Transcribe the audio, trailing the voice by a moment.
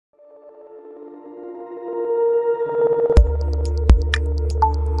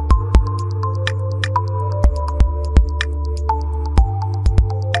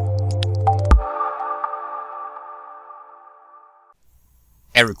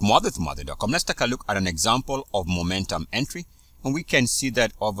Eric Muathe from Muathe.com. Let's take a look at an example of momentum entry, and we can see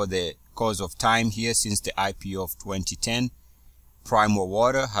that over the course of time here, since the IPO of 2010, Primo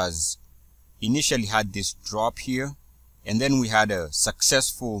water has initially had this drop here, and then we had a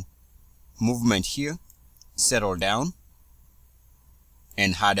successful movement here, settled down,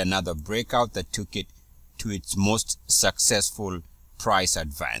 and had another breakout that took it to its most successful price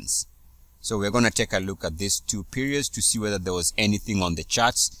advance. So we're going to take a look at these two periods to see whether there was anything on the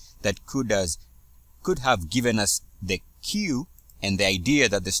charts that could have given us the cue and the idea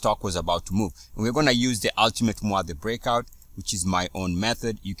that the stock was about to move. And we're going to use the ultimate Muathe breakout, which is my own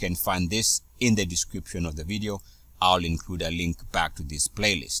method. You can find this in the description of the video. I'll include a link back to this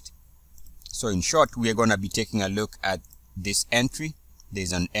playlist. So in short, we are going to be taking a look at this entry.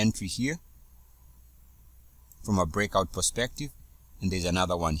 There's an entry here from a breakout perspective, and there's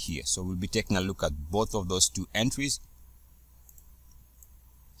another one here. So we'll be taking a look at both of those two entries,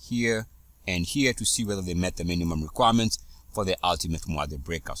 here and here, to see whether they met the minimum requirements for the ultimate Muathe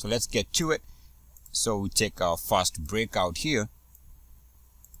breakout. So let's get to it. So we take our first breakout here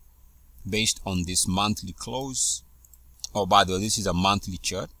based on this monthly close. Oh, by the way, this is a monthly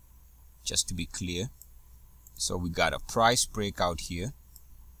chart, just to be clear. So we got a price breakout here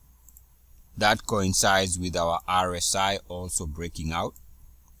that coincides with our RSI also breaking out.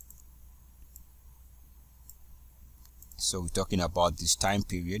 So we're talking about this time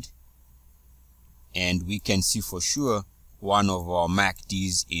period, and we can see for sure one of our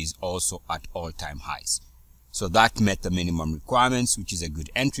MACDs is also at all-time highs. So that met the minimum requirements, which is a good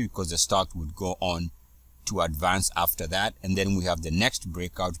entry because the stock would go on to advance after that. And then we have the next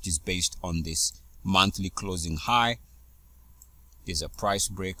breakout, which is based on this monthly closing high. There's a price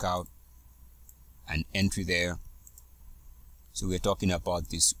breakout, an entry there. So we're talking about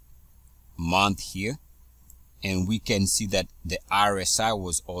this month here, and we can see that the RSI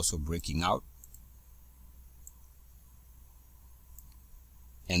was also breaking out.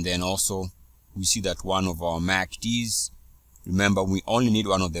 And then also we see that one of our MACDs, remember we only need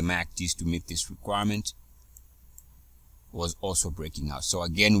one of the MACDs to meet this requirement, was also breaking out. So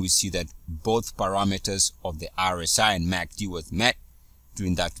again, we see that both parameters of the RSI and MACD was met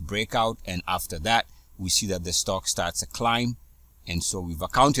during that breakout, and after that we see that the stock starts a climb. And so we've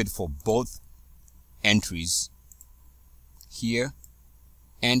accounted for both entries here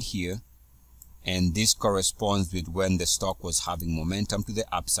and here, and this corresponds with when the stock was having momentum to the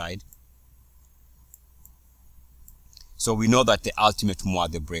upside. So we know that the ultimate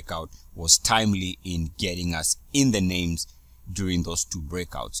Muathe breakout was timely in getting us in the names during those two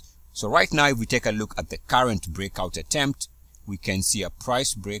breakouts. So right now, if we take a look at the current breakout attempt, we can see a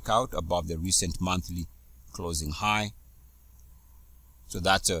price breakout above the recent monthly closing high. So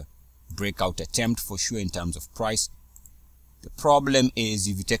that's a breakout attempt for sure in terms of price. The problem is,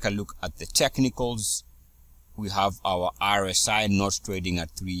 if you take a look at the technicals, we have our RSI not trading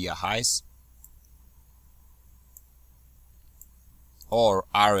at 3-year highs, or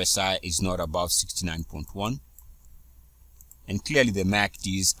RSI is not above 69.1, and clearly the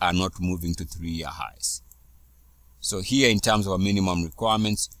MACDs are not moving to 3-year highs. So here, in terms of our minimum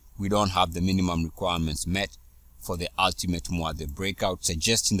requirements, we don't have the minimum requirements met for the ultimate Muathe breakout,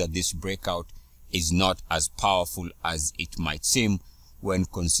 suggesting that this breakout is not as powerful as it might seem when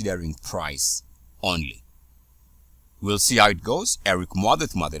considering price only. We'll see how it goes. Eric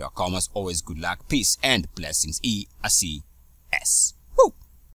Muathe from Muathe.com. As always, good luck, peace, and blessings. EACS.